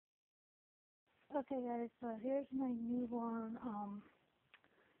Okay guys, so here's my newborn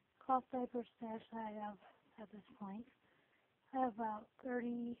cloth diaper stash that I have at this point. I have about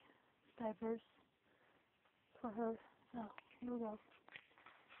 30 diapers for her. So here we go.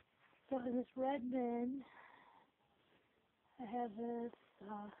 So in this red bin, I have this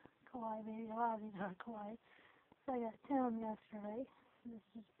kawaii baby. A lot of these are kawaii. So I got 10 of them yesterday. This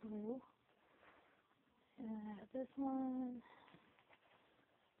is blue. And I have this one,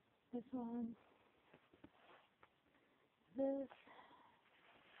 this,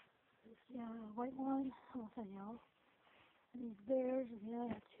 white one, almost a yellow. And these bears, again,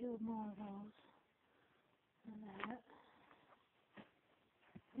 I have 2 more of those. And that.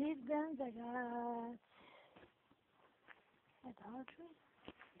 These bins I got at Dollar Tree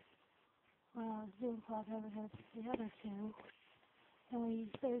when I was doing cloth diapers with the other 2. And we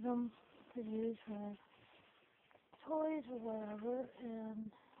saved them to use for toys or whatever.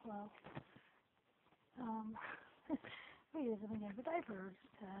 And, well, we use them again for diapers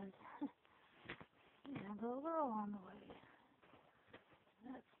because we have a little girl on the way.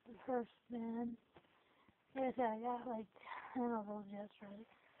 That's the first bin. Like I said, I got like 10 of those yesterday.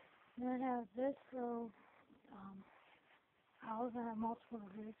 And then I have this little house. I have multiple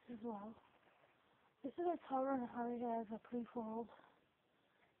roots as well. This is a cover and it already has a pre-fold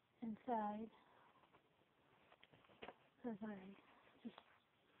inside. Because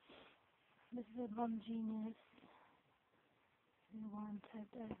this is a Bum Genius newborn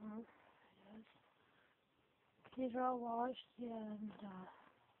type diaper. Yes. These are all washed and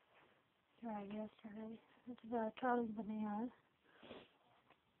dried yesterday. This is a Charlie Banana.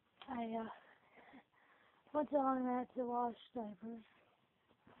 I went to laundromat to wash diapers.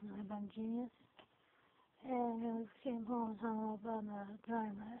 My Bum Genius. And then we came home and hung up on the dry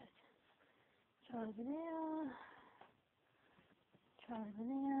mat. Charlie Banana. Charlie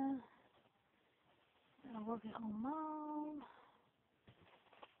Banana. Work at home mom.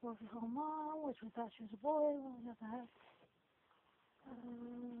 Work at home mom, which we thought she was a boy when we got that.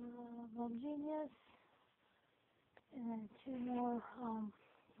 Bum Genius. And then 2 more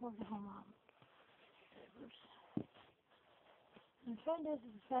work at home mom diapers. I'm trying to do this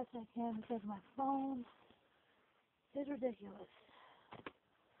as fast as I can because my phone is ridiculous.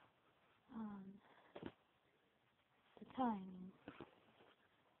 The timing.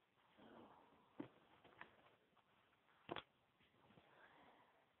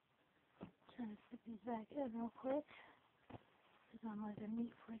 Trying to stick these back in real quick because I'm like a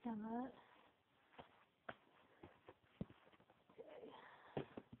neat freak on that. Okay.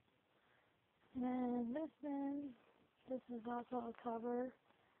 And this bin, this is also a cover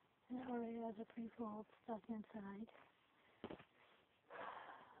and it already has a pre-fold stuck inside.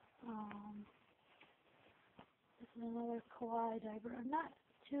 This is another kawaii diaper. I'm not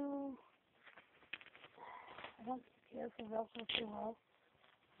too, I don't care for Velcro too well.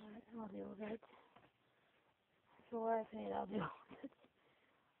 I'll deal with it. For what I paid, I'll deal with it.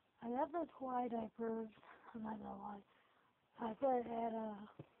 I got those kawaii diapers. I'm not gonna lie. I put it at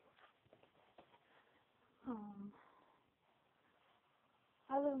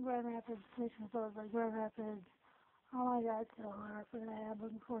I live in Grand Rapids, Michigan, so it's like Grand Rapids. Oh my God, so hard for that. I'm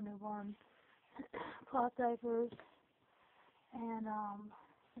looking for newborn cloth diapers. And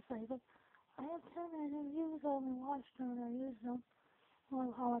it's like, look, I have 10 and I didn't use them and washed them and I used them.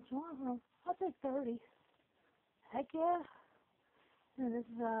 Well, how much you want from them? I'll take 30. Heck yeah. And this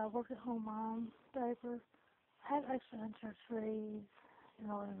is a work at home mom diaper. I have extra inserts for these in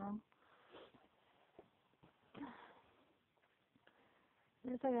the living room.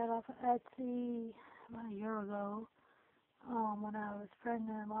 This I got off of Etsy about a year ago when I was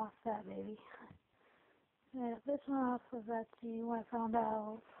pregnant and lost that baby. I got this one off of Etsy when I found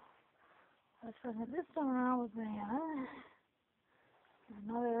out I was pregnant this time around with Brianna.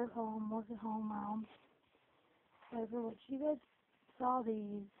 Another work at home mom diaper, which you guys saw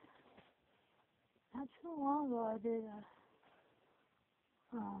these not too long ago. I did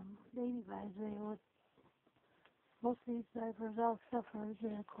a baby buys video with most of these diapers all except for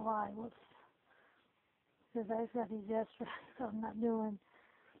the kawaii. Whoops. Because I just got these yesterday, so I'm not doing,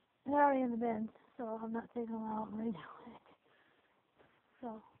 they're already in the bin, so I'm not taking them out and redoing it.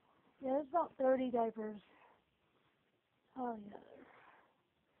 So, yeah, there's about 30 diapers altogether.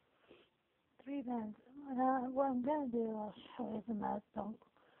 3 bins. What I'm going to do, I'll show you the mess. Don't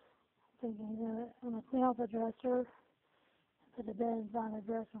think anything of it. I'm going to clean out the dresser, put the bins on the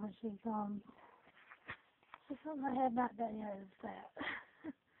dresser when she comes. So something I have not done yet is that.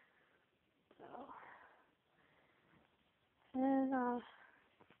 So, and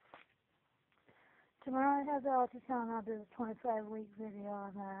tomorrow I have the ultrasound. I'll do a 25-week video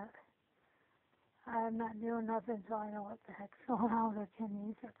on that. I'm not doing nothing until I know what the heck's going on with our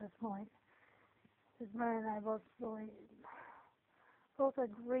kidneys at this point. Because Brian and I both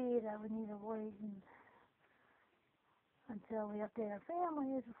agree that we need to wait until we update our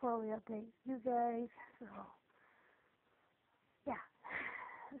families before we update you guys. So, yeah.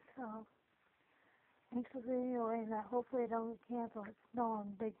 So, anxiously waiting that hopefully it don't get canceled. It's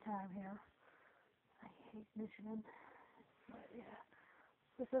snowing big time here. I hate Michigan. But, yeah.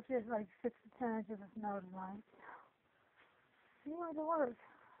 It's supposed to be like 6 to 10 inches of snow tonight. You want to work.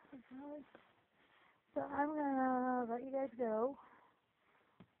 So I'm gonna let you guys go.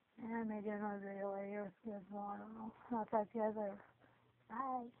 And maybe another video later. I don't know. I'll talk to you guys later.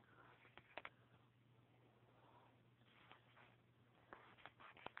 Bye.